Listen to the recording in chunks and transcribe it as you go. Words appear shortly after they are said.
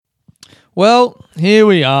Well, here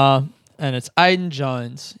we are, and it's Aiden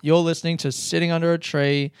Jones. You're listening to Sitting Under a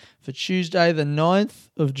Tree for Tuesday, the 9th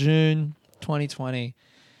of June, 2020.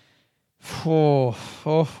 Fuck,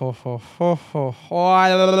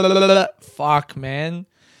 man.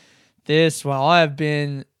 I have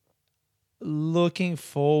been looking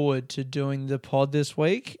forward to doing the pod this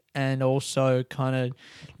week, and also kind of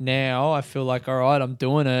now I feel like, all right, I'm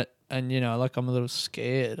doing it, and, like I'm a little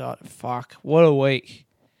scared. Fuck, what a week.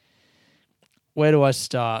 Where do I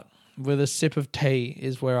start? With a sip of tea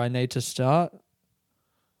is where I need to start.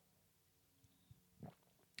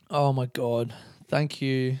 Oh my God. Thank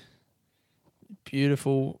you.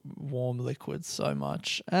 Beautiful, warm liquid so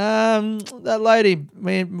much. That lady,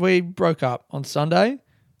 we broke up on Sunday.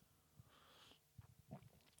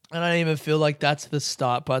 I don't even feel like that's the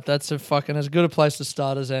start, but that's a fucking as good a place to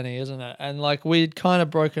start as any, isn't it? And like we'd kind of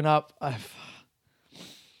broken up.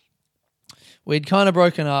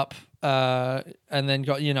 And then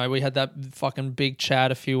we had that fucking big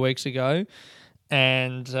chat a few weeks ago,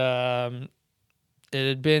 and it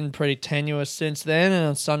had been pretty tenuous since then. And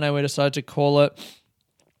on Sunday we decided to call it,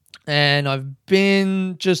 and I've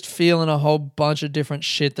been just feeling a whole bunch of different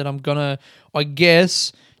shit that I'm gonna, I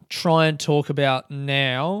guess, try and talk about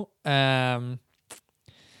now. I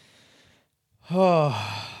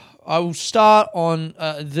will start on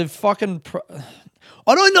the fucking.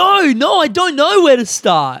 I don't know. No, I don't know where to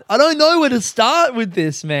start. I don't know where to start with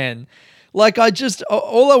this, man. Like,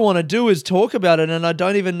 all I want to do is talk about it, and I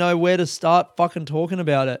don't even know where to start fucking talking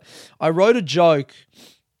about it. I wrote a joke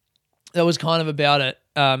that was kind of about it,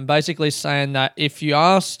 basically saying that if you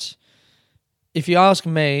ask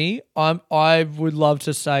me, I would love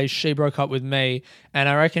to say she broke up with me, and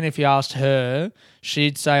I reckon if you asked her,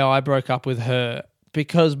 she'd say I broke up with her,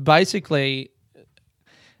 because basically.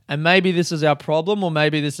 And maybe this is our problem, or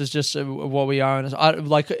maybe this is just what we are.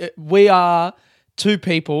 We are two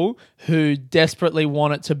people who desperately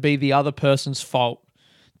want it to be the other person's fault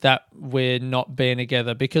that we're not being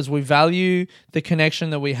together, because we value the connection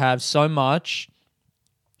that we have so much,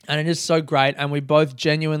 and it is so great, and we both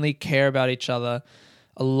genuinely care about each other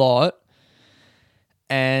a lot.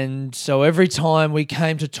 And so every time we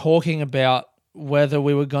came to talking about whether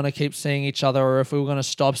we were going to keep seeing each other or if we were going to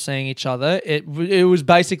stop seeing each other, it was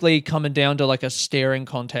basically coming down to like a staring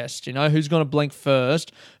contest, who's going to blink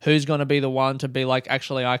first, who's going to be the one to be like,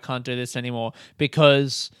 actually, I can't do this anymore.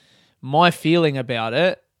 Because my feeling about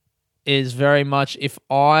it is very much, if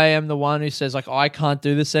I am the one who says like, I can't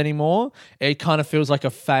do this anymore, it kind of feels like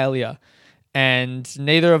a failure. And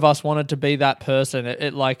neither of us wanted to be that person.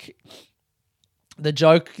 The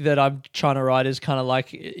joke that I'm trying to write is kind of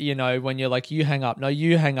like, when you're like, you hang up. No,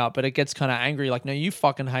 you hang up. But it gets kind of angry. Like, no, you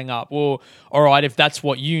fucking hang up. Well, all right, if that's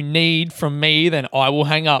what you need from me, then I will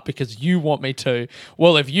hang up because you want me to.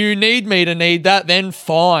 Well, if you need me to need that, then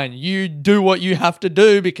fine. You do what you have to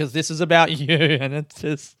do because this is about you. And it's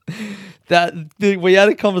just that we had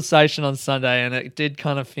a conversation on Sunday, and it did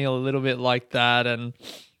kind of feel a little bit like that. And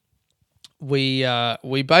we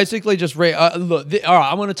basically just all right,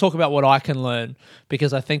 I want to talk about what I can learn,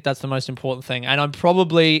 because I think that's the most important thing. And I'm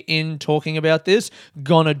probably, in talking about this,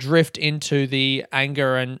 gonna drift into the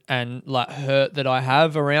anger and like hurt that I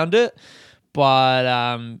have around it. But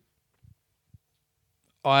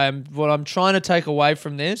what I'm trying to take away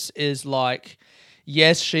from this is like,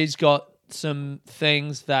 yes, she's got some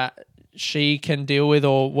things that she can deal with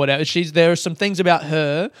or whatever. There are some things about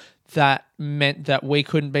her that meant that we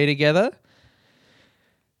couldn't be together.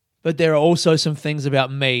 But there are also some things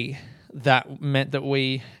about me that meant that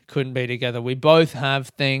we couldn't be together. We both have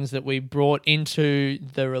things that we brought into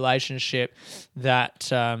the relationship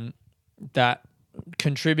that that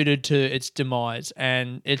contributed to its demise.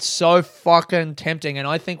 And it's so fucking tempting. And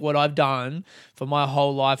I think what I've done for my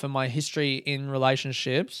whole life and my history in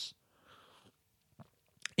relationships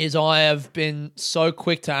is I have been so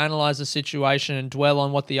quick to analyze the situation and dwell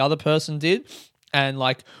on what the other person did and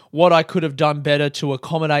like what I could have done better to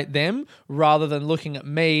accommodate them, rather than looking at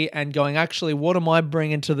me and going, actually, what am I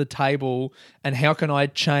bringing to the table and how can I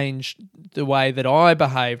change the way that I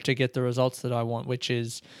behave to get the results that I want, which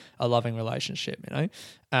is a loving relationship,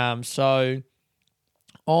 So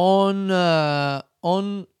on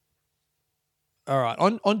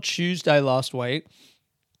Tuesday last week,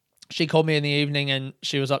 she called me in the evening and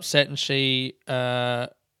she was upset, and she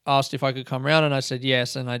asked if I could come around, and I said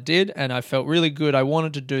yes, and I did, and I felt really good. I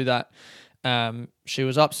wanted to do that. She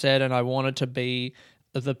was upset, and I wanted to be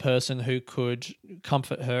the person who could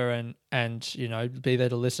comfort her and be there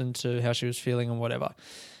to listen to how she was feeling and whatever.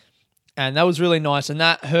 And that was really nice. And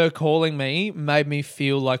that her calling me made me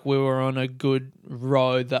feel like we were on a good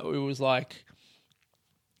road, that it was like,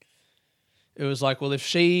 it was like, well, if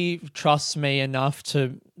she trusts me enough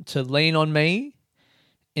to lean on me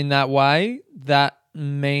in that way, that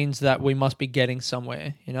means that we must be getting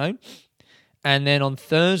somewhere, you know? And then on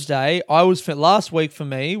Thursday, last week for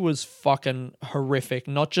me was fucking horrific,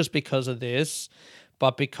 not just because of this,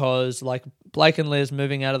 but because like Blake and Liz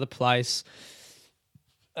moving out of the place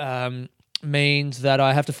means that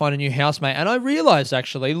I have to find a new housemate. And I realized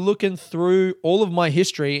actually, looking through all of my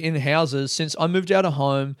history in houses since I moved out of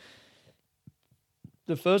home,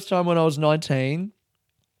 the first time when I was 19,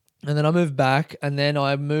 and then I moved back, and then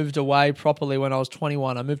I moved away properly when I was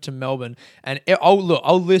 21. I moved to Melbourne. And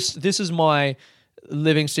I'll list, this is my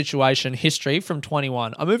living situation history from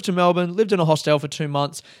 21. I moved to Melbourne, lived in a hostel for 2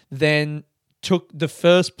 months, then took the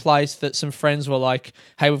first place that some friends were like,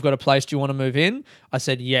 hey, we've got a place, do you want to move in? I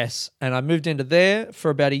said yes. And I moved into there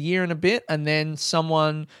for about a year and a bit, and then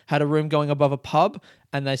someone had a room going above a pub,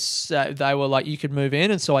 and they were like, you could move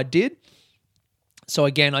in, and so I did. So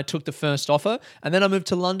again, I took the first offer, and then I moved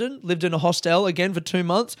to London, lived in a hostel again for 2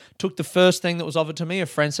 months, took the first thing that was offered to me. A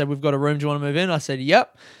friend said, we've got a room, do you want to move in? I said,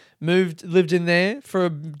 yep. Lived in there for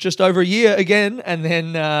just over a year again, and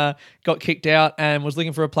then got kicked out and was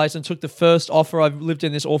looking for a place and took the first offer. I lived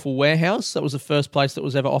in this awful warehouse. That was the first place that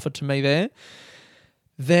was ever offered to me there.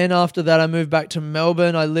 Then after that, I moved back to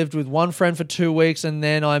Melbourne. I lived with one friend for 2 weeks, and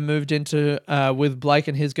then I moved into with Blake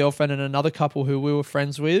and his girlfriend and another couple who we were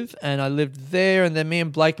friends with, and I lived there. And then me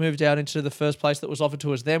and Blake moved out into the first place that was offered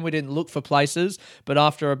to us. Then we didn't look for places, but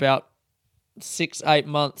after about 6-8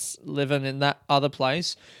 months living in that other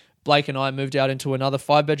place, Blake and I moved out into another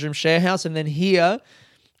 5-bedroom share house. And then here,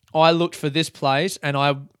 I looked for this place and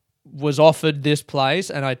I was offered this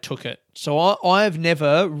place and I took it. So I've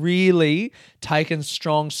never really taken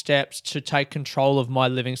strong steps to take control of my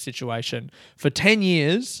living situation. For 10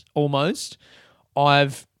 years, almost,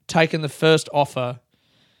 I've taken the first offer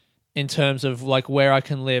in terms of like where I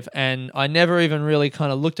can live. And I never even really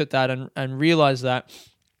kind of looked at that and realized that.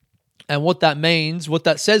 And what that means, what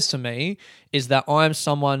that says to me, is that I'm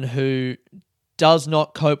someone who does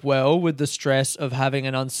not cope well with the stress of having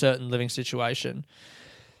an uncertain living situation.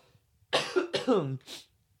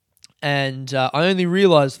 And I only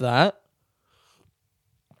realized that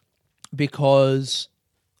because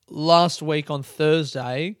last week on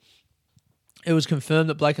Thursday, it was confirmed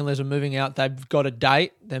that Blake and Liz are moving out. They've got a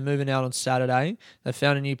date. They're moving out on Saturday. They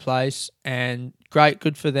found a new place, and great,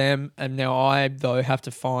 good for them. And now I, though, have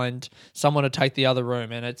to find someone to take the other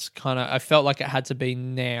room. And it's kind of, I felt like it had to be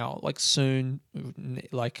now, like soon,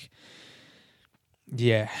 like,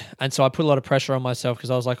 yeah. And so I put a lot of pressure on myself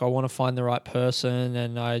because I was like, I want to find the right person.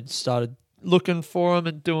 And I started looking for them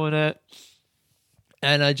and doing it.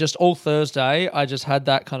 And all Thursday, I just had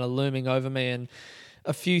that kind of looming over me, and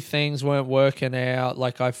a few things weren't working out.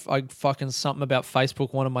 Like I fucking something about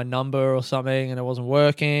Facebook wanted my number or something and it wasn't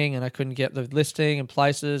working, and I couldn't get the listing and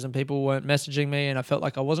places, and people weren't messaging me, and I felt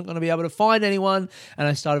like I wasn't going to be able to find anyone, and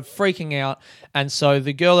I started freaking out. And so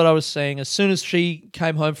the girl that I was seeing, as soon as she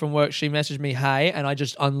came home from work, she messaged me, hey, and I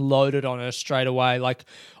just unloaded on her straight away. Like,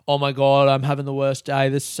 oh my God, I'm having the worst day.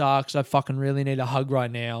 This sucks. I fucking really need a hug right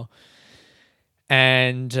now.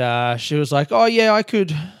 And she was like, oh yeah, I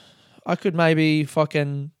could maybe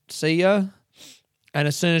fucking see you. And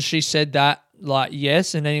as soon as she said that, like,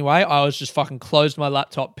 yes, in any way, I was just fucking closed my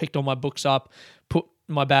laptop, picked all my books up, put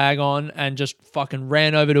my bag on, and just fucking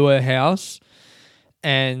ran over to her house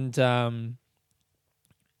and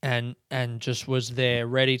just was there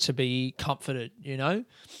ready to be comforted, you know?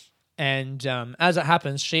 And as it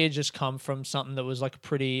happens, she had just come from something that was like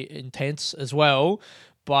pretty intense as well.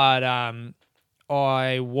 But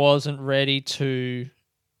I wasn't ready to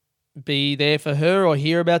be there for her or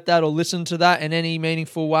hear about that or listen to that in any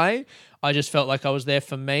meaningful way. I just felt like I was there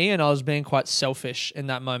for me, and I was being quite selfish in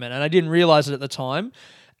that moment. And I didn't realize it at the time.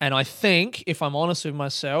 And I think, if I'm honest with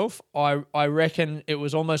myself, I reckon it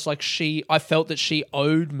was almost like I felt that she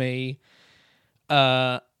owed me,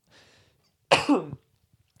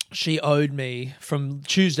 she owed me from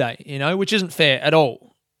Tuesday, you know, which isn't fair at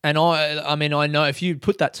all. And I mean, I know if you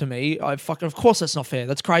put that to me, of course that's not fair.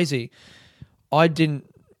 That's crazy. I didn't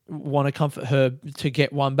want to comfort her to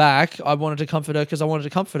get one back. I wanted to comfort her because I wanted to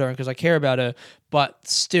comfort her and because I care about her. But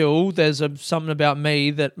still, there's something about me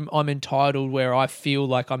that I'm entitled, where I feel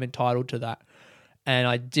like I'm entitled to that. And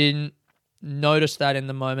I didn't notice that in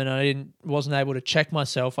the moment. I wasn't able to check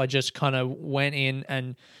myself. I just kind of went in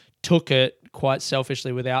and took it quite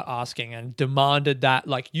selfishly without asking, and demanded that,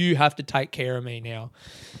 like, you have to take care of me now.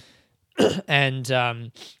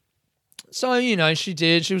 And so, you know, she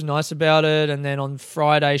did. She was nice about it. And then on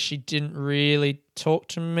Friday, she didn't really talk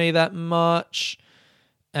to me that much.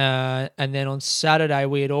 And then on Saturday,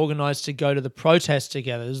 we had organised to go to the protest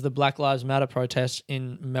together. This is the Black Lives Matter protest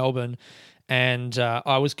in Melbourne. And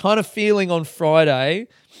I was kind of feeling on Friday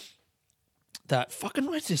that fucking,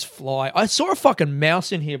 where's this fly? I saw a fucking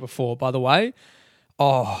mouse in here before, by the way.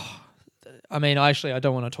 Oh, I mean, I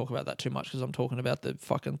don't want to talk about that too much because I'm talking about the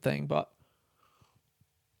fucking thing, but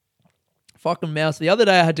fucking mouse. The other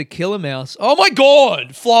day I had to kill a mouse. Oh my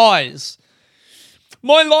God, flies.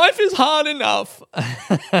 My life is hard enough.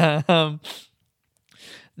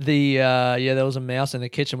 There was a mouse in the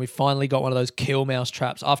kitchen. We finally got one of those kill mouse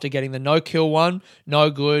traps after getting the no-kill one, no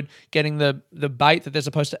good. Getting the bait that they're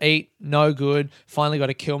supposed to eat, no good. Finally got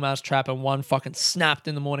a kill mouse trap, and one fucking snapped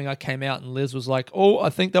in the morning. I came out and Liz was like, oh, I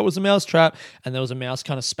think that was a mouse trap. And there was a mouse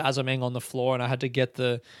kind of spasming on the floor, and I had to get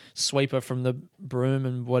the sweeper from the broom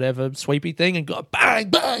and whatever sweepy thing and go bang,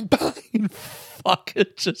 bang, bang, and fucking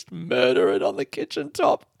just murder it on the kitchen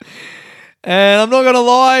top. And I'm not going to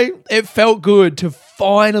lie, it felt good to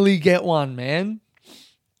finally get one, man.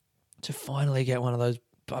 To finally get one of those.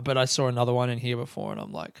 But I saw another one in here before, and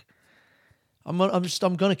I'm like, I'm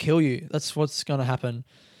going to kill you. That's what's going to happen.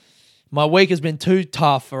 My week has been too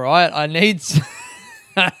tough, all right? I need...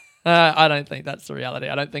 I don't think that's the reality.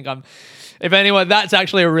 I don't think I'm... If anyone, that's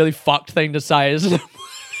actually a really fucked thing to say, isn't it?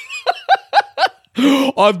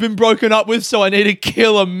 I've been broken up with, so I need to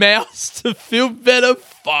kill a mouse to feel better.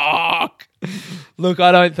 Fuck. Look,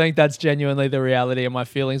 I don't think that's genuinely the reality of my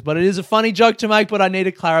feelings, but it is a funny joke to make, but I need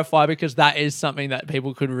to clarify because that is something that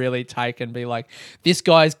people could really take and be like, this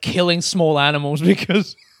guy's killing small animals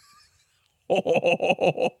because...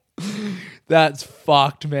 Oh, that's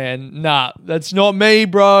fucked, man. Nah, that's not me,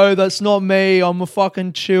 bro. That's not me. I'm a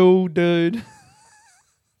fucking chill dude.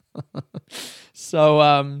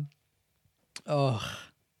 So,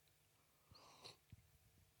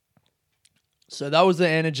 So that was the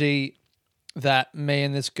energy that me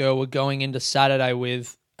and this girl were going into Saturday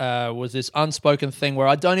with, was this unspoken thing where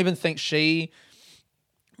I don't even think she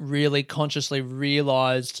really consciously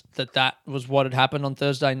realized that was what had happened on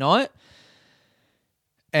Thursday night.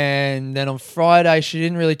 And then on Friday, she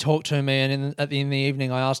didn't really talk to me. And in the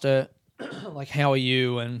evening, I asked her, like, how are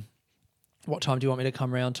you? And what time do you want me to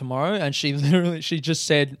come around tomorrow? And she just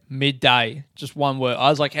said midday, just one word. I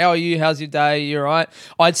was like, how are you? How's your day? You all right?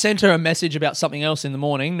 I'd sent her a message about something else in the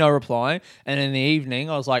morning, no reply. And in the evening,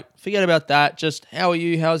 I was like, forget about that. Just how are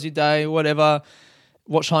you? How's your day? Whatever.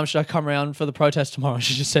 What time should I come around for the protest tomorrow?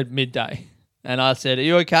 She just said midday. And I said, are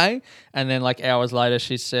you okay? And then like hours later,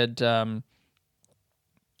 she said, yeah,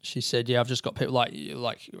 I've just got people like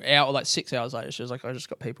 6 hours later. She was like, I just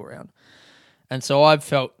got people around. And so I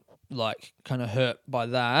felt like kind of hurt by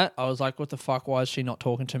that. I was like, what the fuck? Why is she not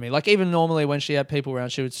talking to me? Like even normally when she had people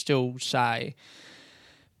around, she would still say,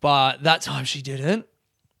 but that time she didn't.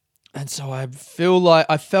 And so I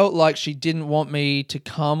felt like she didn't want me to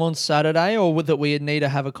come on Saturday, or that we'd need to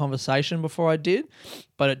have a conversation before I did,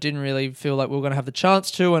 but it didn't really feel like we were going to have the chance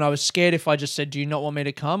to. And I was scared if I just said, do you not want me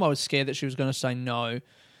to come? I was scared that she was going to say no.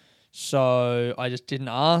 So I just didn't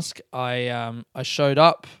ask. I showed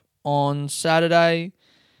up on Saturday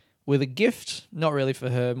with a gift, not really for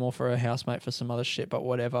her, more for her housemate for some other shit, but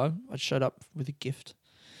whatever. I showed up with a gift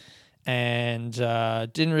and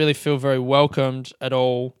didn't really feel very welcomed at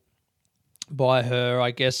all by her.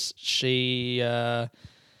 I guess it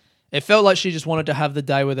felt like she just wanted to have the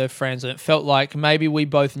day with her friends, and it felt like maybe we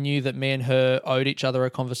both knew that me and her owed each other a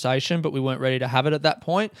conversation, but we weren't ready to have it at that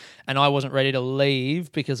point, and I wasn't ready to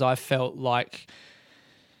leave because I felt like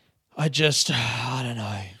I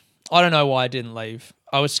don't know why I didn't leave.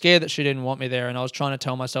 I was scared that she didn't want me there, and I was trying to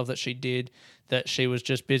tell myself that she did, that she was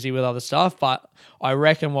just busy with other stuff. But I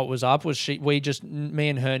reckon what was up was me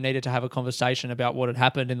and her needed to have a conversation about what had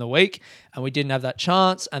happened in the week, and we didn't have that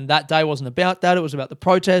chance. And that day wasn't about that. It was about the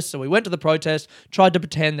protest. So we went to the protest, tried to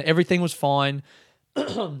pretend that everything was fine,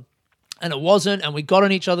 and it wasn't. And we got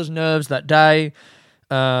on each other's nerves that day.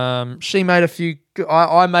 She made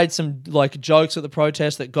I made some like jokes at the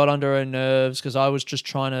protest that got under her nerves because I was just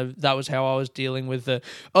that was how I was dealing with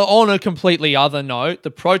on a completely other note,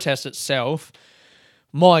 the protest itself.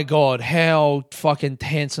 My God, how fucking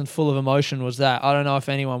tense and full of emotion was that? I don't know if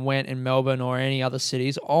anyone went in Melbourne or any other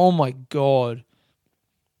cities. Oh my God.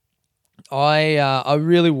 I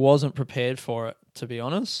really wasn't prepared for it, to be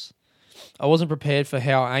honest. I wasn't prepared for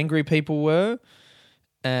how angry people were.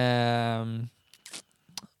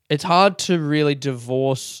 It's hard to really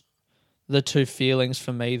divorce the two feelings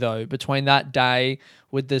for me, though, between that day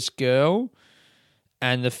with this girl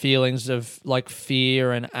and the feelings of like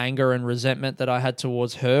fear and anger and resentment that I had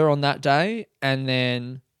towards her on that day. And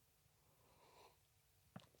then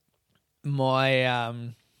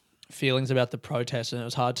my feelings about the protest, and it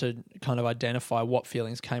was hard to kind of identify what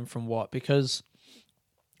feelings came from what, because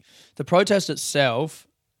the protest itself,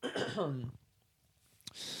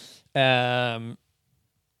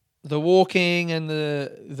 the walking and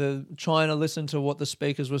the trying to listen to what the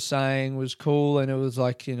speakers were saying was cool, and it was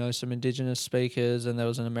like, you know, some Indigenous speakers, and there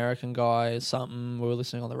was an American guy or something. We were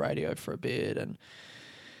listening on the radio for a bit, and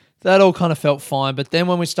that all kind of felt fine. But then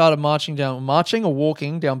when we started marching or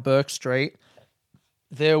walking down Burke Street,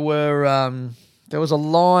 there was a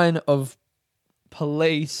line of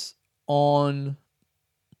police on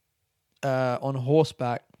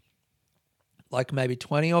horseback, like maybe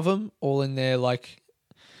 20 of them, all in their like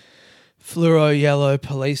fluoro yellow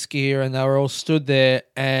police gear, and they were all stood there,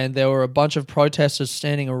 and there were a bunch of protesters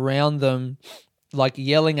standing around them, like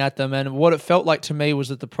yelling at them. And what it felt like to me was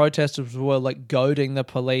that the protesters were like goading the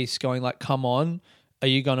police, going like, come on, are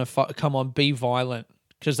you going to come on, be violent?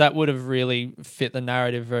 Because that would have really fit the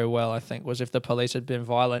narrative very well, I think, was if the police had been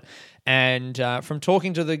violent. And from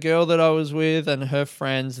talking to the girl that I was with and her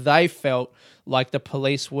friends, they felt like the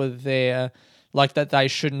police were there, like that they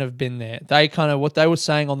shouldn't have been there. They kind of, what they were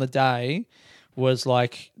saying on the day was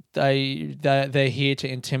like they're here to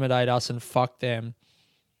intimidate us and fuck them,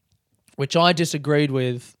 which I disagreed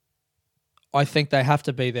with. I think they have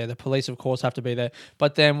to be there. The police, of course, have to be there.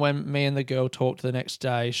 But then when me and the girl talked the next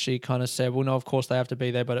day, she kind of said, well, no, of course they have to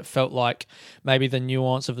be there, but it felt like maybe the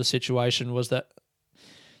nuance of the situation was that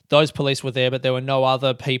those police were there, but there were no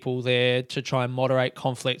other people there to try and moderate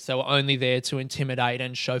conflicts. They were only there to intimidate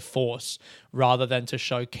and show force rather than to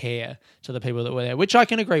show care to the people that were there, which I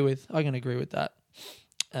can agree with. I can agree with that.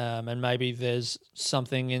 And maybe there's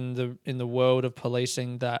something in the world of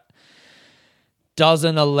policing that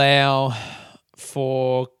doesn't allow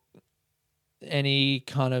for any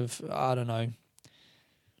kind of, I don't know.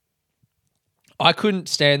 I couldn't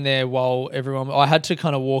stand there while I had to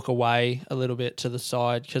kind of walk away a little bit to the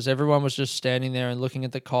side because everyone was just standing there and looking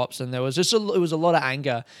at the cops, and there was it was a lot of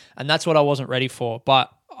anger, and that's what I wasn't ready for.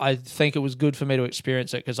 But I think it was good for me to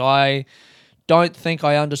experience it because I don't think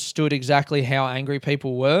I understood exactly how angry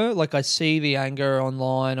people were. Like, I see the anger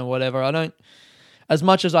online or whatever. I don't, as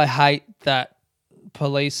much as I hate that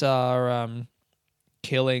police are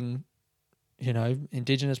killing, you know,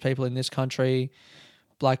 Indigenous people in this country,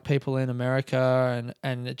 Black people in America,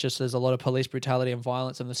 and it just, there's a lot of police brutality and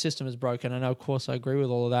violence, and the system is broken. And of course I agree with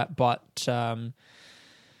all of that, but I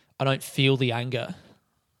don't feel the anger,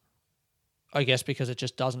 I guess, because it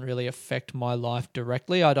just doesn't really affect my life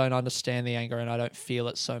directly. I don't understand the anger and I don't feel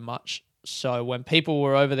it so much. So when people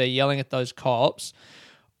were over there yelling at those cops,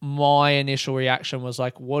 my initial reaction was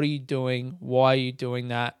like, what are you doing? Why are you doing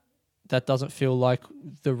that? That doesn't feel like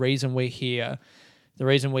the reason we're here. The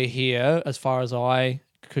reason we're here, as far as I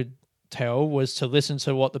could tell, was to listen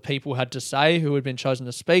to what the people had to say who had been chosen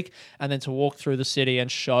to speak, and then to walk through the city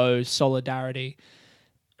and show solidarity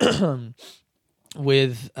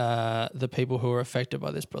with the people who are affected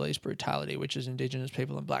by this police brutality, which is Indigenous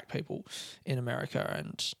people and Black people in America,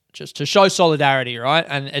 and just to show solidarity, right?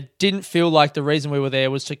 And it didn't feel like the reason we were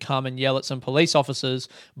there was to come and yell at some police officers,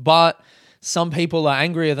 but some people are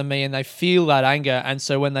angrier than me and they feel that anger, and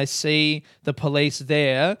so when they see the police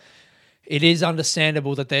there, it is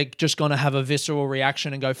understandable that they're just going to have a visceral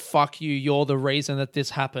reaction and go, fuck you, you're the reason that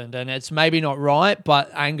this happened. And it's maybe not right,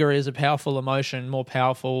 but anger is a powerful emotion, more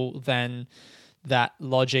powerful than that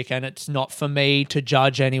logic, and it's not for me to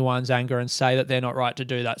judge anyone's anger and say that they're not right to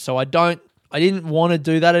do that. So I didn't want to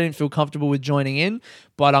do that. I didn't feel comfortable with joining in,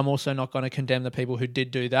 but I'm also not going to condemn the people who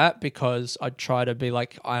did do that, because I try to be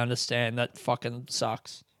like, I understand that fucking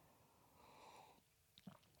sucks.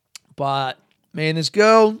 But me and this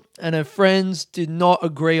girl and her friends did not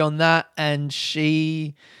agree on that, and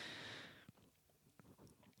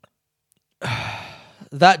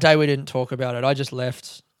that day we didn't talk about it. I just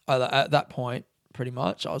left at that point, pretty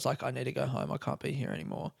much. I was like, I need to go home. I can't be here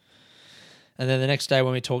anymore. And then the next day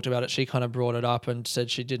when we talked about it, she kind of brought it up and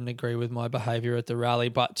said she didn't agree with my behavior at the rally.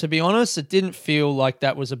 But to be honest, it didn't feel like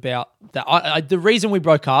that was about that. The reason we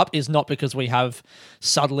broke up is not because we have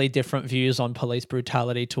subtly different views on police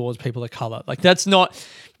brutality towards people of color. Like, that's not,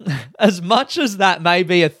 as much as that may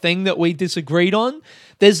be a thing that we disagreed on,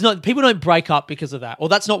 people don't break up because of that. Or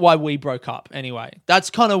that's not why we broke up anyway.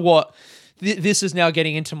 That's kind of what this is now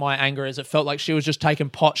getting into my anger, is it felt like she was just taking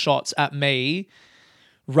pot shots at me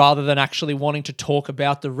rather than actually wanting to talk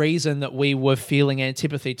about the reason that we were feeling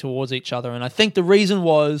antipathy towards each other. And I think the reason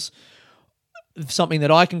was something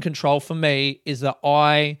that I can control for me, is that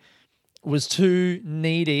I was too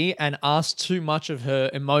needy and asked too much of her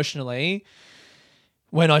emotionally,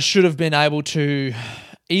 when I should have been able to,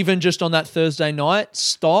 even just on that Thursday night,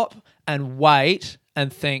 stop and wait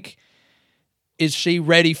and think, is she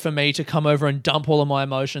ready for me to come over and dump all of my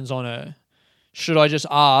emotions on her? Should I just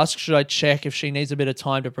ask? Should I check if she needs a bit of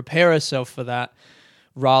time to prepare herself for that,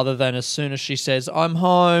 rather than as soon as she says, I'm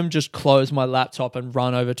home, just close my laptop and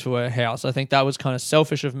run over to her house? I think that was kind of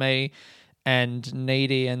selfish of me and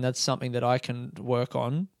needy, and that's something that I can work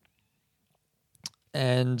on.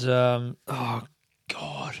 And, oh,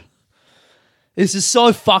 God. This is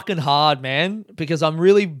so fucking hard, man, because I'm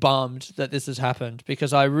really bummed that this has happened,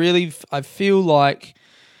 because I feel like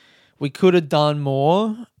we could have done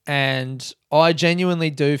more, and I genuinely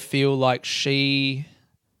do feel like she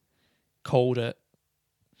called it.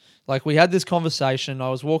 Like, we had this conversation. I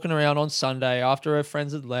was walking around on Sunday after her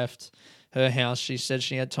friends had left her house. She said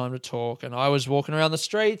she had time to talk, and I was walking around the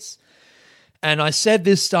streets, and I said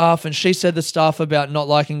this stuff, and she said the stuff about not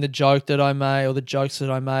liking the joke that I made, or the jokes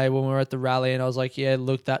that I made when we were at the rally. And I was like, yeah,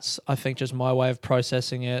 look, that's, I think, just my way of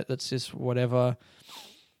processing it. That's just whatever.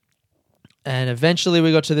 And eventually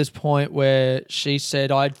we got to this point where she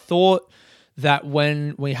said, I'd thought that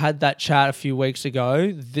when we had that chat a few weeks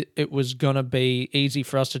ago, it was going to be easy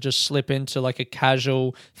for us to just slip into like a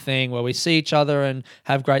casual thing where we see each other and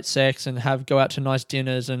have great sex and go out to nice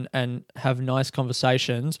dinners and have nice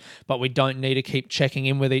conversations, but we don't need to keep checking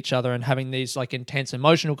in with each other and having these like intense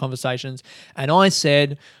emotional conversations. And I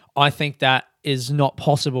said, I think that is not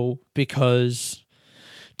possible, because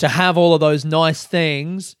to have all of those nice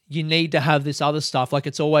things, you need to have this other stuff. Like,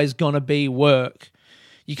 it's always going to be work.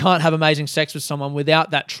 You can't have amazing sex with someone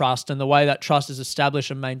without that trust, and the way that trust is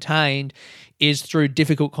established and maintained is through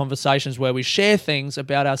difficult conversations where we share things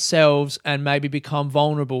about ourselves and maybe become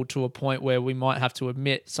vulnerable to a point where we might have to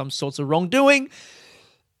admit some sorts of wrongdoing.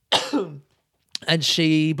 And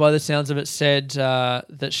she, by the sounds of it, said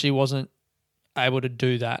that she wasn't able to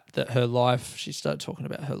do that, that her life, she started talking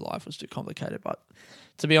about her life was too complicated. But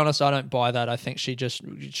to be honest, I don't buy that. I think she just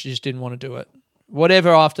didn't want to do it.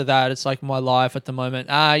 Whatever after that, it's like my life at the moment.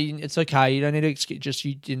 It's okay. You don't need to excuse. Just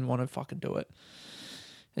you didn't want to fucking do it.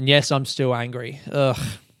 And yes, I'm still angry. Ugh.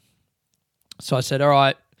 So I said, all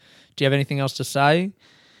right, do you have anything else to say?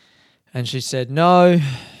 And she said, no.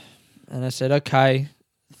 And I said, okay,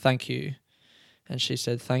 thank you. And she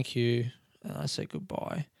said, thank you. And I said,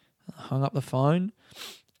 goodbye. I hung up the phone,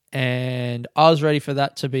 and I was ready for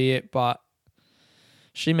that to be it, but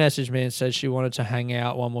she messaged me and said she wanted to hang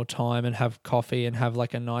out one more time and have coffee and have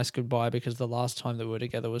like a nice goodbye, because the last time that we were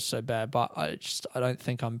together was so bad. But I don't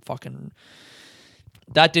think I'm fucking...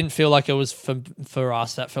 That didn't feel like it was for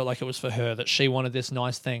us. That felt like it was for her, that she wanted this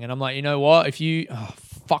nice thing. And I'm like, you know what? If you... Oh,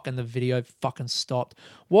 fucking the video fucking stopped.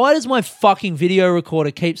 Why does my fucking video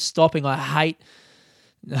recorder keep stopping? I hate...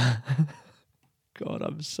 God,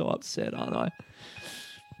 I'm so upset, aren't I?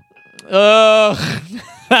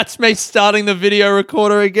 That's me starting the video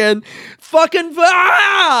recorder again. Fucking,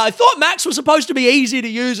 I thought Max was supposed to be easy to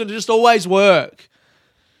use and just always work.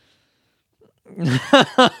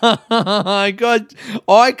 God,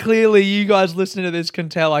 you guys listening to this can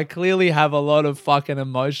tell, I clearly have a lot of fucking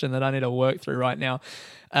emotion that I need to work through right now.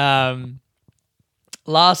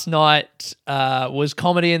 Last night was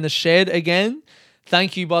Comedy in the Shed again.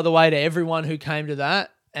 Thank you, by the way, to everyone who came to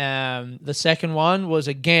that. The second one was,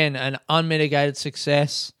 again, an unmitigated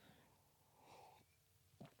success.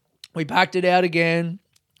 We packed it out again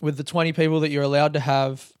with the 20 people that you're allowed to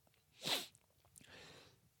have.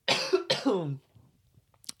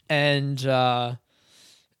 And, yeah,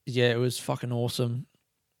 it was fucking awesome.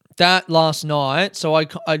 That last night, so I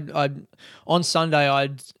on Sunday,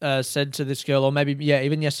 I'd said to this girl, or maybe, yeah,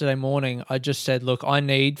 even yesterday morning, I just said, look, I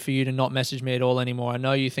need for you to not message me at all anymore. I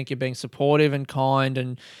know you think you're being supportive and kind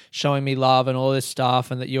and showing me love and all this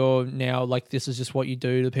stuff, and that you're now like, this is just what you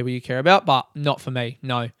do to the people you care about, but not for me.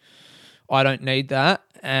 No, I don't need that.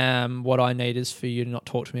 What I need is for you to not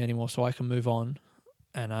talk to me anymore so I can move on.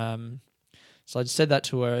 And, so I said that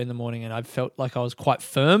to her in the morning, and I felt like I was quite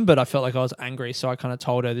firm, but I felt like I was angry. So I kind of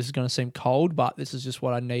told her, this is going to seem cold, but this is just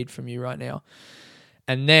what I need from you right now.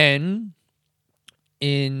 And then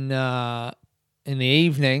in the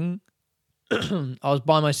evening, I was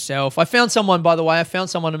by myself. I found someone, by the way. I found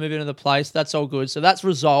someone to move into the place. That's all good. So that's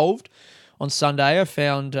resolved. On Sunday, I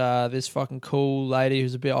found this fucking cool lady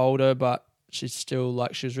who's a bit older, but she's still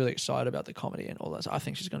like, she was really excited about the comedy and all that. So I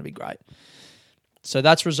think she's going to be great. So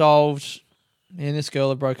that's resolved. Me and this girl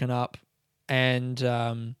have broken up, and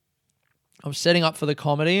I'm setting up for the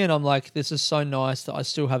comedy, and I'm like, this is so nice that I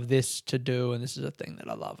still have this to do, and this is a thing that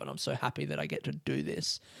I love, and I'm so happy that I get to do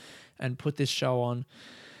this and put this show on.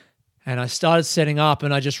 And I started setting up,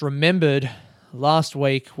 and I just remembered last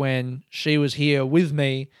week when she was here with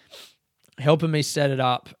me, helping me set it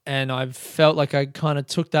up, and I felt like I kind of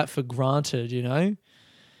took that for granted, you know?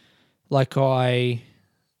 like I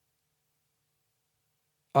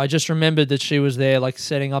just remembered that she was there, like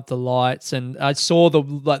setting up the lights, and I saw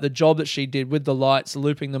the job that she did with the lights,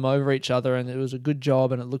 looping them over each other, and it was a good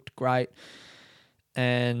job, and it looked great.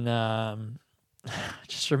 And I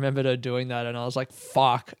just remembered her doing that, and I was like,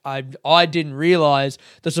 "Fuck!" I didn't realize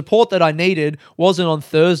the support that I needed wasn't on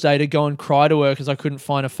Thursday to go and cry to her because I couldn't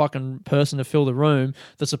find a fucking person to fill the room.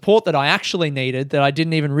 The support that I actually needed, that I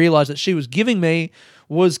didn't even realize that she was giving me,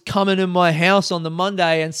 was coming in my house on the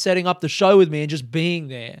Monday and setting up the show with me and just being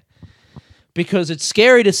there. Because it's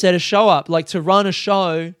scary to set a show up. Like, to run a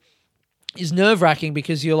show is nerve-wracking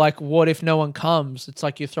because you're like, what if no one comes? It's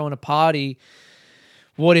like you're throwing a party.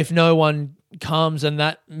 What if no one comes, and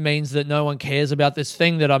that means that no one cares about this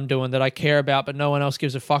thing that I'm doing that I care about, but no one else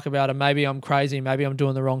gives a fuck about, and maybe I'm crazy, maybe I'm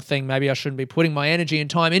doing the wrong thing, maybe I shouldn't be putting my energy and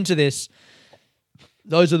time into this.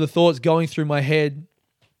 Those are the thoughts going through my head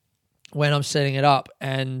when I'm setting it up.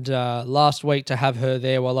 And last week, to have her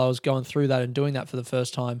there while I was going through that and doing that for the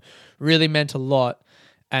first time really meant a lot.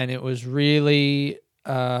 And it was really,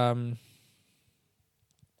 I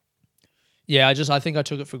think I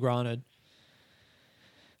took it for granted.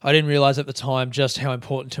 I didn't realize at the time just how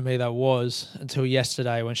important to me that was until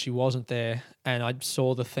yesterday when she wasn't there, and I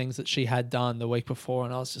saw the things that she had done the week before,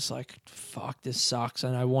 and I was just like, fuck, this sucks.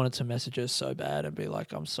 And I wanted to message her so bad and be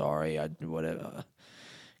like, I'm sorry, whatever,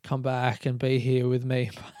 come back and be here with me.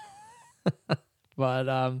 But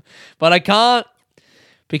I can't,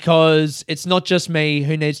 because it's not just me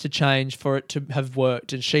who needs to change for it to have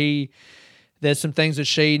worked. And there's some things that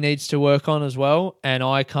she needs to work on as well, and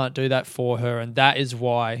I can't do that for her, and that is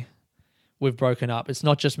why we've broken up. It's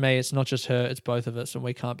not just me, it's not just her, it's both of us, and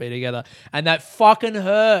we can't be together. And that fucking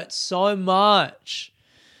hurts so much,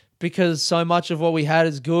 because so much of what we had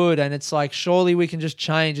is good, and it's like, surely we can just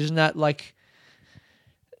change. Isn't that like,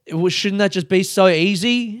 shouldn't that just be so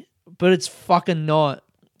easy? But it's fucking not,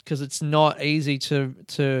 because it's not easy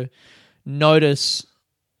to notice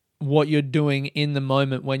what you're doing in the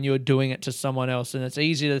moment when you're doing it to someone else. And it's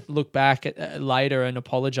easy to look back at later and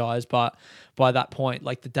apologize, but by that point,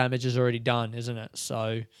 like, the damage is already done, isn't it?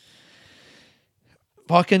 So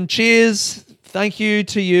fucking cheers. Thank you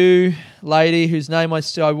to you, lady, whose name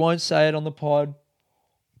I won't say it on the pod.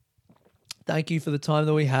 Thank you for the time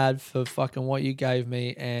that we had, for fucking what you gave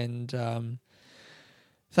me. And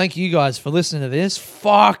thank you guys for listening to this.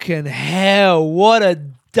 Fucking hell, what a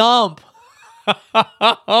dump.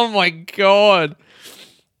 Oh my God.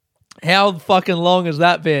 How fucking long has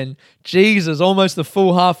that been? Jesus, almost the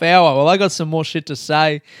full half hour. Well, I got some more shit to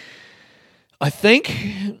say, I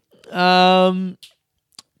think. Couple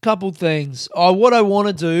things. What I want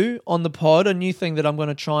to do on the pod, a new thing that I'm going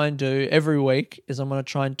to try and do every week, is I'm going to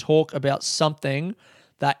try and talk about something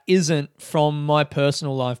that isn't from my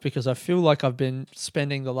personal life, because I feel like I've been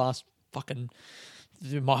spending the last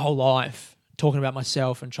my whole life talking about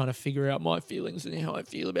myself and trying to figure out my feelings and how I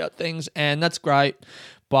feel about things, and that's great.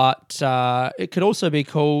 But it could also be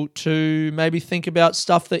cool to maybe think about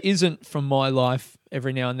stuff that isn't from my life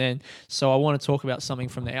every now and then. So I want to talk about something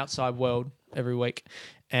from the outside world every week.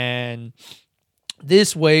 And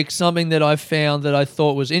this week, something that I found that I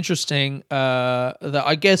thought was interesting, that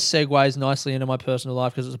I guess segues nicely into my personal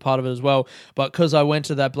life because it's a part of it as well. But because I went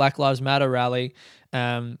to that Black Lives Matter rally,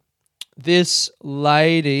 this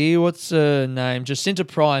lady, what's her name? Jacinta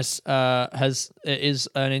Price, is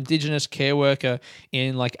an Indigenous care worker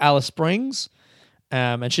in like Alice Springs,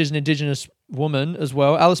 and she's an Indigenous woman as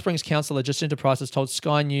well. Alice Springs councillor Jacinta Price has told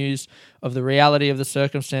Sky News of the reality of the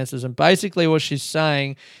circumstances, and basically what she's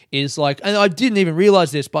saying is like, and I didn't even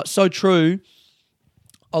realize this, but so true.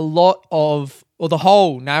 A lot of, or the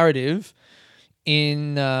whole narrative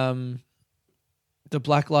in the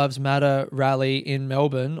Black Lives Matter rally in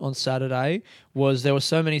Melbourne on Saturday was there were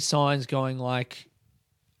so many signs going like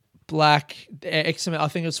black, I think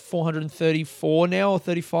it was 434 now or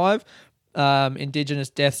 35 Indigenous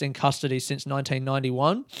deaths in custody since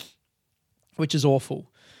 1991, which is awful.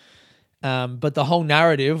 But the whole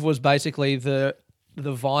narrative was basically the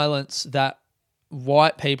violence that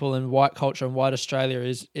white people and white culture and white Australia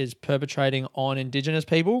is perpetrating on Indigenous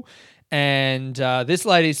people. And this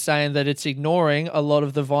lady's saying that it's ignoring a lot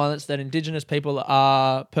of the violence that Indigenous people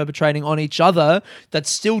are perpetrating on each other that's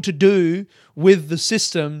still to do with the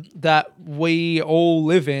system that we all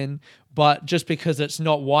live in. But just because it's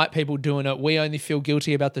not white people doing it, we only feel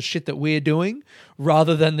guilty about the shit that we're doing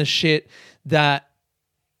rather than the shit that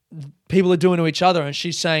people are doing to each other. And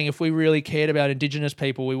she's saying if we really cared about Indigenous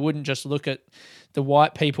people, we wouldn't just look at the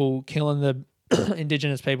white people killing the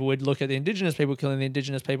Indigenous people. We'd look at the Indigenous people killing the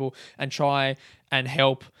Indigenous people and try and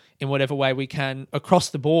help in whatever way we can across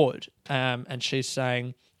the board. And she's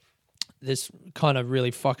saying this kind of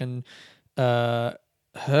really fucking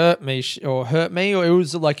hurt me, or it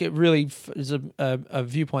was like, it really is a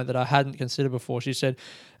viewpoint that I hadn't considered before. She said,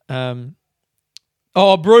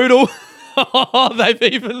 "Oh, brutal." They've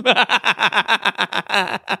even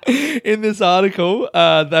in this article,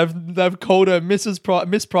 they've called her Miss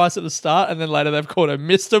Price at the start, and then later they've called her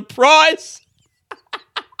Mr. Price.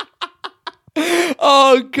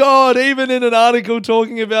 Oh God! Even in an article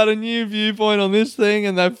talking about a new viewpoint on this thing,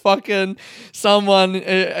 and they've someone,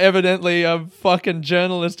 evidently a fucking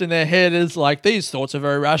journalist in their head, is like, these thoughts are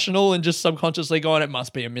very rational, and just subconsciously going, it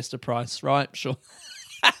must be a Mr. Price, right? Sure.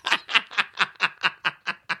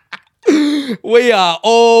 We are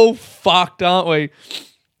all fucked, aren't we?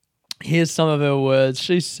 Here's some of her words.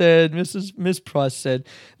 She said, Miss Price said,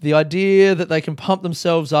 the idea that they can pump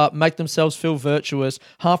themselves up, make themselves feel virtuous.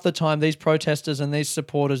 Half the time, these protesters and these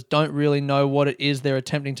supporters don't really know what it is they're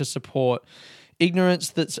attempting to support. Ignorance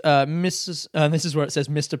that's this is where it says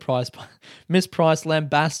Mr. Price. Miss Price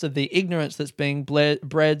lambasted the ignorance that's being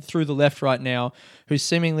bred through the left right now, who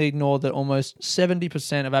seemingly ignored that almost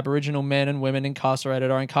 70% of Aboriginal men and women incarcerated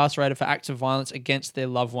are incarcerated for acts of violence against their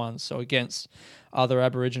loved ones, so against other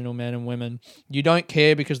Aboriginal men and women. You don't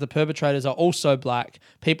care because the perpetrators are also black.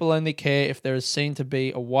 People only care if there is seen to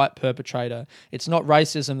be a white perpetrator. It's not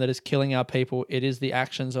racism that is killing our people. It is the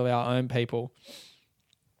actions of our own people.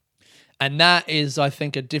 And that is, I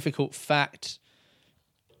think, a difficult fact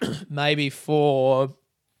maybe for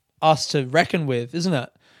us to reckon with, isn't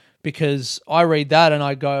it? Because I read that and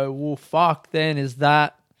I go, well, fuck, then is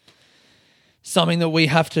that something that we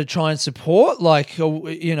have to try and support? Like,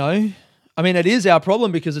 you know, I mean, it is our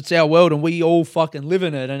problem because it's our world and we all fucking live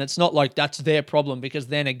in it. And it's not like that's their problem, because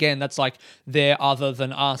then again, that's like they're other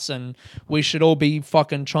than us and we should all be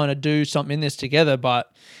fucking trying to do something in this together.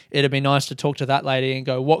 But it'd be nice to talk to that lady and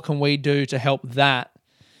go, what can we do to help that?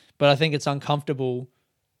 But I think it's uncomfortable.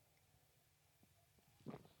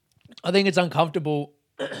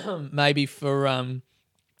 Maybe for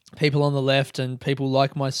people on the left and people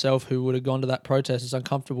like myself who would have gone to that protest. It's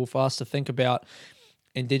uncomfortable for us to think about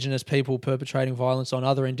Indigenous people perpetrating violence on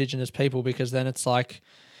other Indigenous people, because then it's like,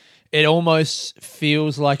 it almost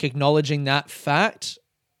feels like acknowledging that fact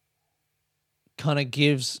kind of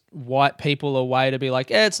gives white people a way to be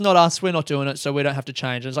like, it's not us, we're not doing it, so we don't have to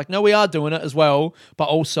change. And it's like, no, we are doing it as well, but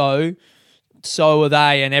also so are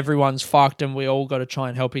they, and everyone's fucked and we all got to try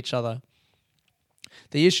and help each other.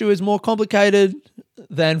 The issue is more complicated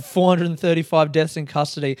than 435 deaths in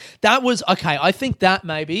custody. That was, okay, I think that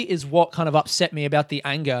maybe is what kind of upset me about the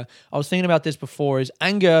anger. I was thinking about this before, is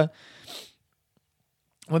anger,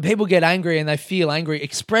 when people get angry and they feel angry,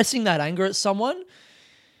 expressing that anger at someone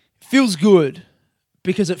feels good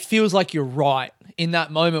because it feels like you're right in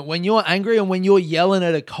that moment. When you're angry and when you're yelling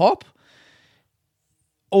at a cop,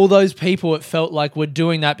 all those people, it felt like, were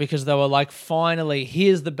doing that because they were like, finally,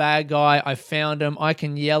 here's the bad guy. I found him. I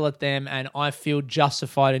can yell at them and I feel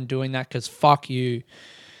justified in doing that because fuck you.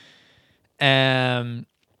 And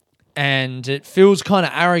it feels kind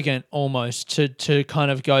of arrogant almost to kind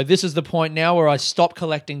of go, this is the point now where I stop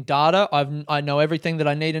collecting data. I know everything that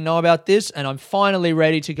I need to know about this and I'm finally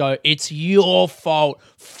ready to go, it's your fault.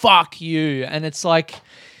 Fuck you. And it's like,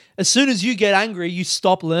 as soon as you get angry, you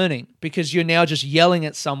stop learning because you're now just yelling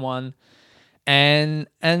at someone and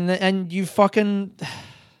you fucking...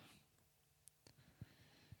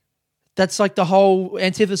 That's like the whole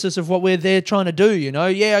antithesis of what we're there trying to do, you know?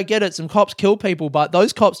 Yeah, I get it. Some cops kill people, but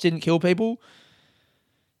those cops didn't kill people.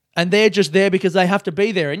 And they're just there because they have to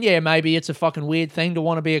be there. And yeah, maybe it's a fucking weird thing to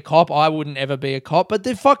want to be a cop. I wouldn't ever be a cop, but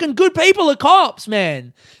they're fucking good people are cops,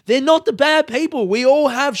 man. They're not the bad people. We all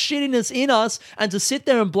have shittiness in us, and to sit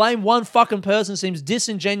there and blame one fucking person seems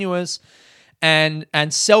disingenuous and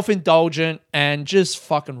self-indulgent and just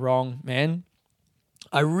fucking wrong, man.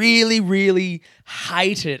 I really, really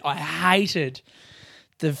hated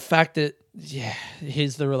the fact that, yeah,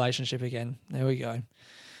 here's the relationship again. There we go.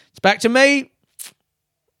 It's back to me.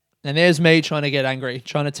 And there's me trying to get angry,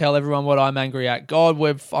 trying to tell everyone what I'm angry at. God,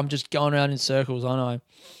 I'm just going around in circles, aren't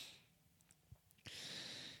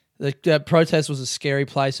I? The protest was a scary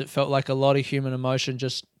place. It felt like a lot of human emotion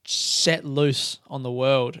just set loose on the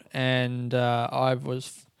world. And I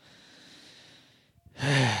was...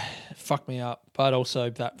 fucked me up. But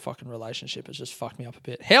also that fucking relationship has just fucked me up a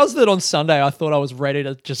bit. How's that on Sunday I thought I was ready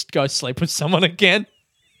to just go sleep with someone again?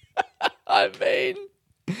 I mean...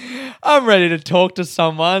 I'm ready to talk to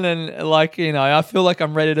someone and, like, you know, I feel like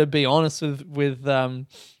I'm ready to be honest with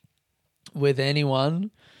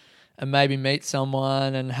anyone and maybe meet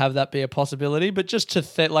someone and have that be a possibility. But just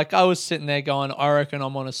to like, I was sitting there going, I reckon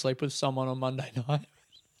I'm going to sleep with someone on Monday night.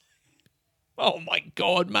 Oh my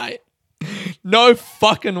God, mate. No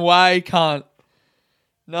fucking way, cunt.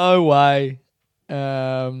 No way.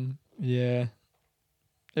 Yeah.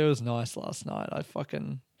 It was nice last night. I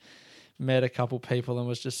fucking met a couple people and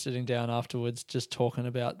was just sitting down afterwards just talking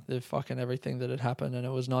about the fucking everything that had happened, and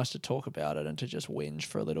it was nice to talk about it and to just whinge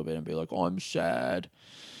for a little bit and be like, I'm sad.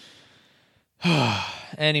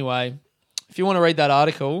 Anyway, if you want to read that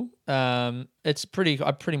article, I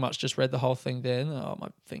pretty much just read the whole thing then. Oh, my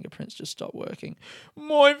fingerprints just stopped working.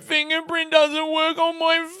 My fingerprint doesn't work on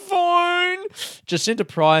my phone.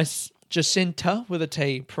 Jacinta with a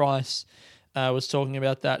T, Price, was talking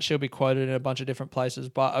about that. She'll be quoted in a bunch of different places,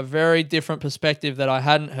 but a very different perspective that I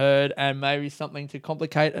hadn't heard, and maybe something to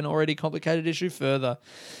complicate an already complicated issue further.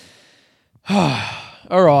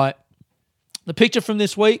 All right. The picture from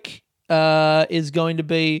this week is going to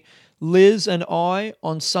be Liz and I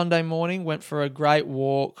on Sunday morning went for a great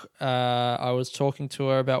walk. I was talking to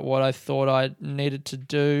her about what I thought I needed to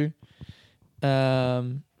do.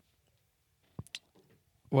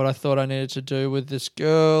 What I thought I needed to do with this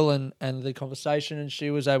girl and the conversation, and she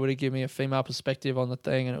was able to give me a female perspective on the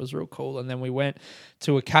thing, and it was real cool. And then we went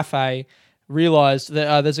to a cafe, realized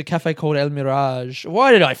that there's a cafe called El Mirage.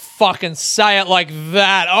 Why did I fucking say it like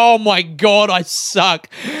that? Oh my God, I suck.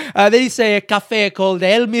 There is a cafe called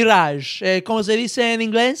El Mirage. ¿Cómo se dice en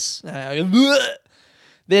inglés?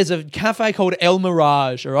 There's a cafe called El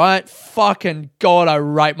Mirage, all right? Fucking God, I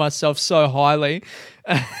rate myself so highly.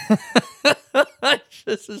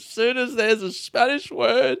 Just as soon as there's a Spanish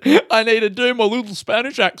word, I need to do my little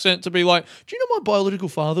Spanish accent to be like, do you know my biological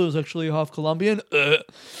father was actually half Colombian? We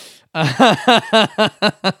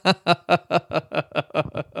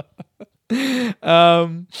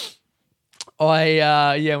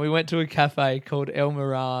went to a cafe called El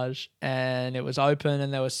Mirage, and it was open,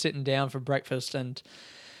 and they were sitting down for breakfast, and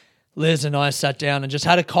Liz and I sat down and just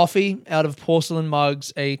had a coffee out of porcelain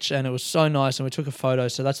mugs each, and it was so nice, and we took a photo.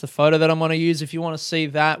 So that's the photo that I'm going to use. If you want to see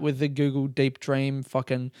that with the Google Deep Dream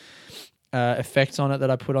fucking effects on it that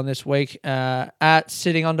I put on this week, at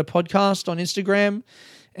Sitting Under Podcast on Instagram.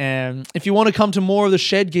 And if you want to come to more of the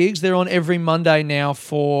Shed gigs, they're on every Monday now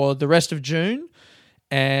for the rest of June.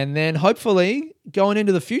 And then hopefully going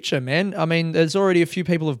into the future, man. I mean, there's already a few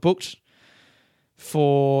people have booked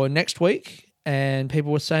for next week, and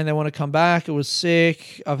people were saying they want to come back. It was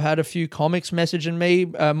sick. I've had a few comics messaging me.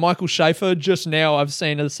 Michael Schaefer, just now I've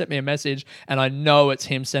seen her sent me a message, and I know it's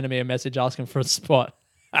him sending me a message asking for a spot.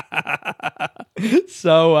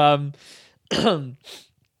 So,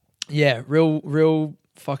 yeah, real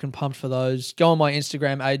fucking pumped for those. Go on my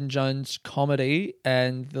Instagram, Aiden Jones Comedy,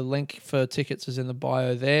 and the link for tickets is in the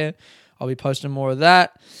bio there. I'll be posting more of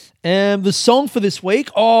that. And the song for this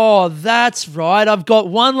week, oh, that's right. I've got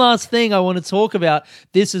one last thing I want to talk about.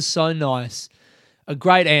 This is so nice. A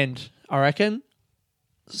great end, I reckon.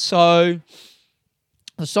 So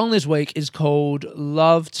the song this week is called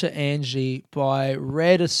Love to Angie by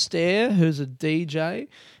Red Astaire, who's a DJ.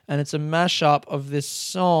 And it's a mashup of this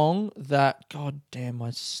song that, god damn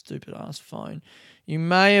my stupid ass phone. You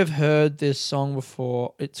may have heard this song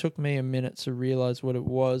before. It took me a minute to realize what it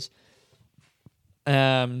was.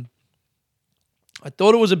 I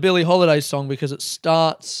thought it was a Billie Holiday song because it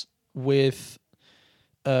starts with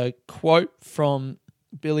a quote from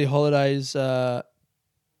Billie Holiday's, where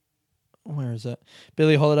is it?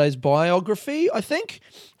 Billie Holiday's biography, I think,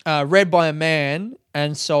 read by a man.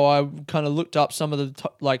 And so I kind of looked up some of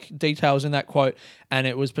the details in that quote, and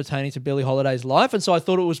it was pertaining to Billie Holiday's life. And so I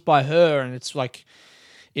thought it was by her, and it's like,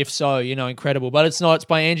 if so, incredible. But it's not. It's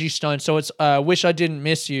by Angie Stone. So it's Wish I Didn't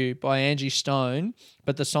Miss You by Angie Stone.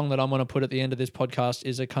 But the song that I'm going to put at the end of this podcast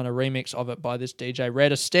is a kind of remix of it by this DJ,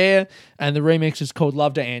 Red Astaire. And the remix is called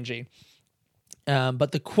Love to Angie.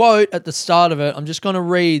 But the quote at the start of it, I'm just going to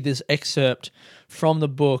read this excerpt from the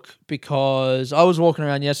book because I was walking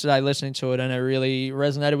around yesterday listening to it and it really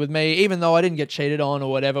resonated with me, even though I didn't get cheated on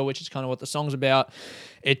or whatever, which is kind of what the song's about.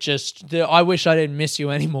 It just, I wish I didn't miss you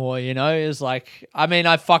anymore, It's like, I mean,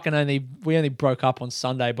 we only broke up on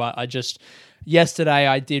Sunday, but yesterday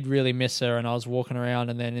I did really miss her, and I was walking around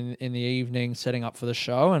and then in the evening setting up for the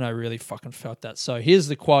show, and I really fucking felt that. So here's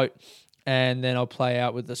the quote, and then I'll play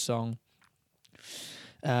out with the song.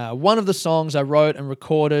 One of the songs I wrote and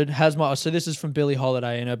recorded so this is from Billie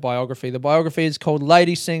Holiday in her biography. The biography is called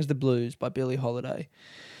Lady Sings the Blues by Billie Holiday.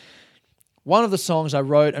 One of the songs I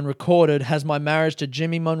wrote and recorded has my marriage to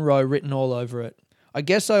Jimmy Monroe written all over it. I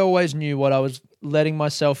guess I always knew what I was letting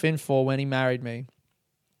myself in for when he married me.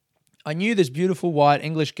 I knew this beautiful white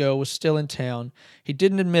English girl was still in town. He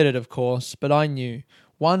didn't admit it, of course, but I knew.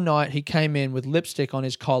 One night he came in with lipstick on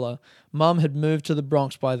his collar. Mum had moved to the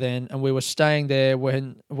Bronx by then, and we were staying there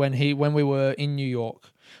when we were in New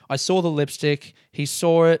York. I saw the lipstick, he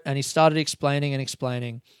saw it, and he started explaining and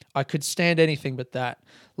explaining. I could stand anything but that.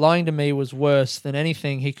 Lying to me was worse than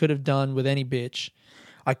anything he could have done with any bitch.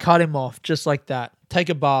 I cut him off just like that. Take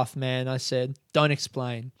a bath, man, I said. Don't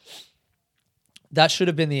explain. That should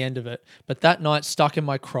have been the end of it, but that night stuck in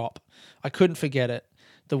my crop. I couldn't forget it.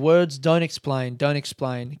 The words don't explain,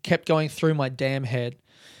 kept going through my damn head.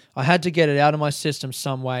 I had to get it out of my system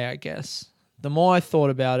some way, I guess. The more I thought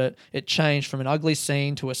about it, it changed from an ugly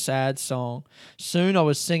scene to a sad song. Soon I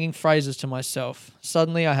was singing phrases to myself.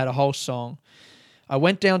 Suddenly I had a whole song. I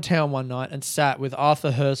went downtown one night and sat with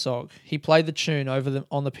Arthur Herzog. He played the tune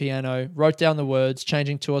on the piano, wrote down the words,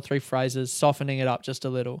 changing 2 or 3 phrases, softening it up just a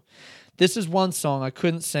little. This is one song I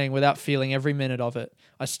couldn't sing without feeling every minute of it.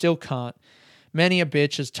 I still can't. Many a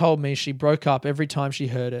bitch has told me she broke up every time she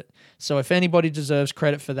heard it. So if anybody deserves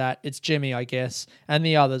credit for that, it's Jimmy, I guess, and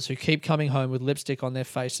the others who keep coming home with lipstick on their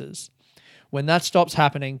faces. When that stops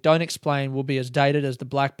happening, Don't Explain will be as dated as the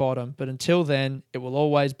Black Bottom, but until then, it will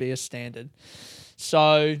always be a standard.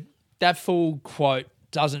 So that full quote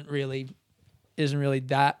isn't really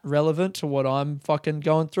that relevant to what I'm fucking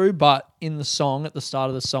going through, but in the song, at the start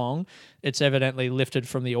of the song, it's evidently lifted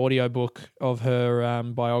from the audiobook of her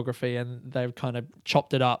biography, and they've kind of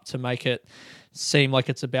chopped it up to make it seem like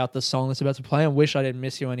it's about the song that's about to play. I wish I didn't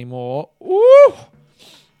miss you anymore. Woo!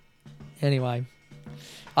 Anyway,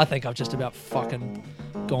 I think I've just about fucking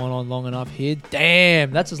gone on long enough here.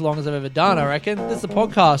 Damn, that's as long as I've ever done, I reckon. This is the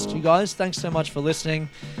podcast, you guys. Thanks so much for listening.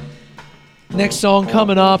 Next song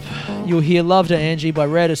coming up, you'll hear Love to Angie by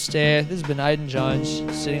Red Astaire. This has been Aidan Jones,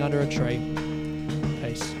 sitting under a tree.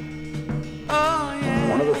 Peace.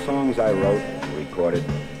 One of the songs I wrote and recorded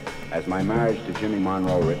has my marriage to Jimmy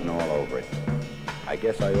Monroe written all over it. I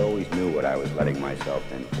guess I always knew what I was letting myself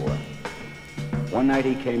in for. One night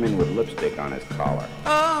he came in with lipstick on his collar.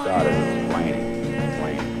 Started explaining.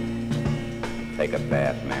 Take a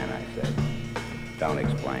bath, man, I said. Don't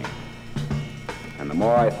explain. And the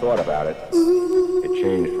more I thought about it, it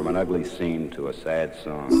changed from an ugly scene to a sad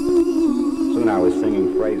song. Soon I was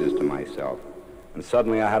singing phrases to myself, and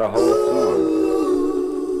suddenly I had a whole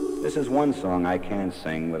song. This is one song I can't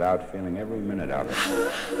sing without feeling every minute of it.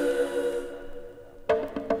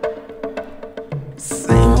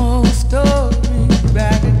 Same old story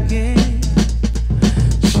back again.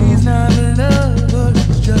 She's not a lover,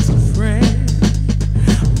 she's just a friend.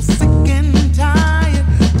 I'm sick and tired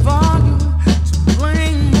of all you to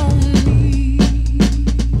blame on me.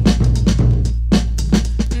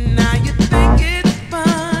 Now you think it's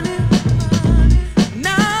funny.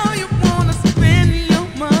 Now you wanna spend your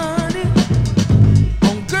money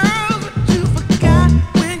on girls that you forgot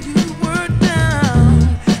when you were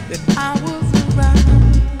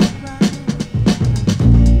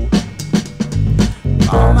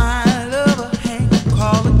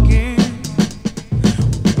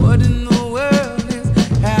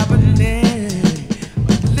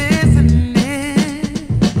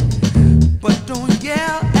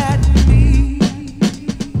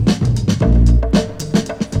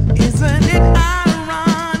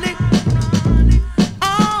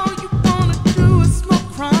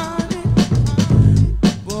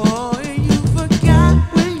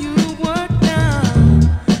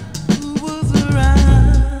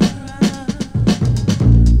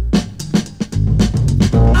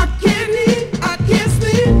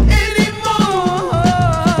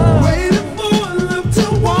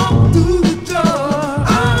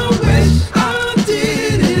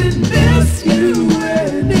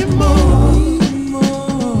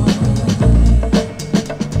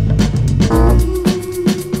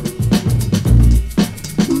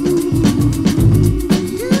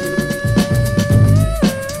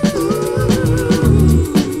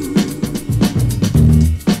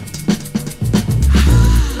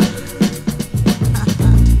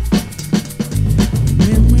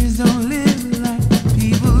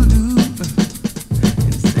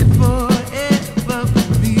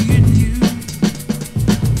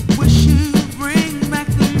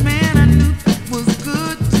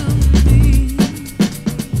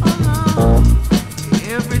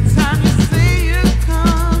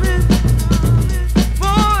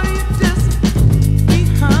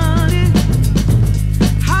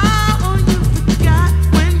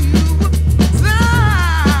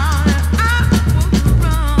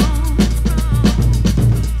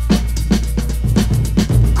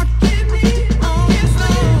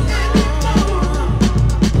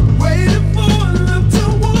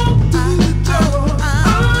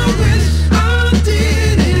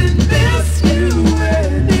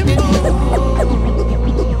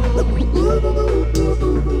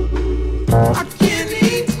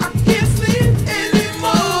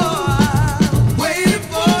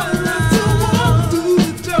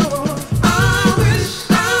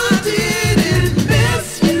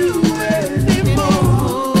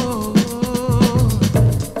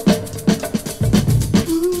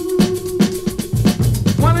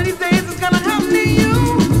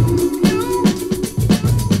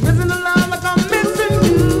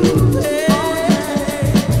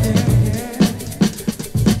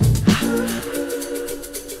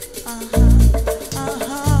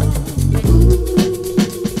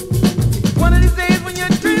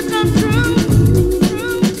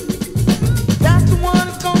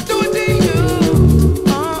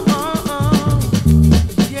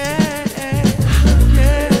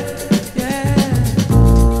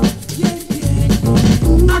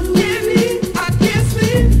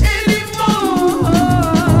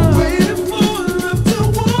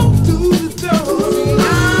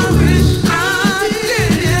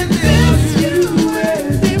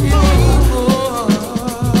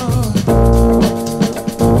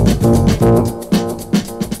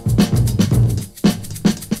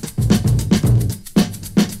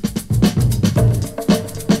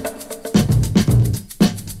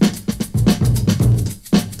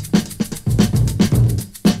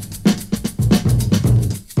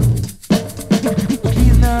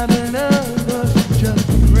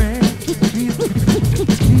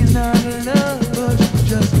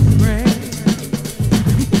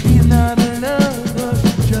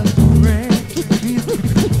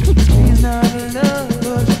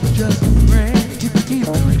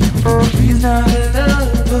She's not a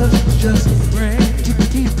lover, she's just a friend.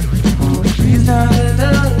 She's not a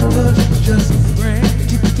lover, she's just a friend.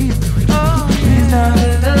 She's not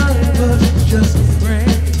a lover.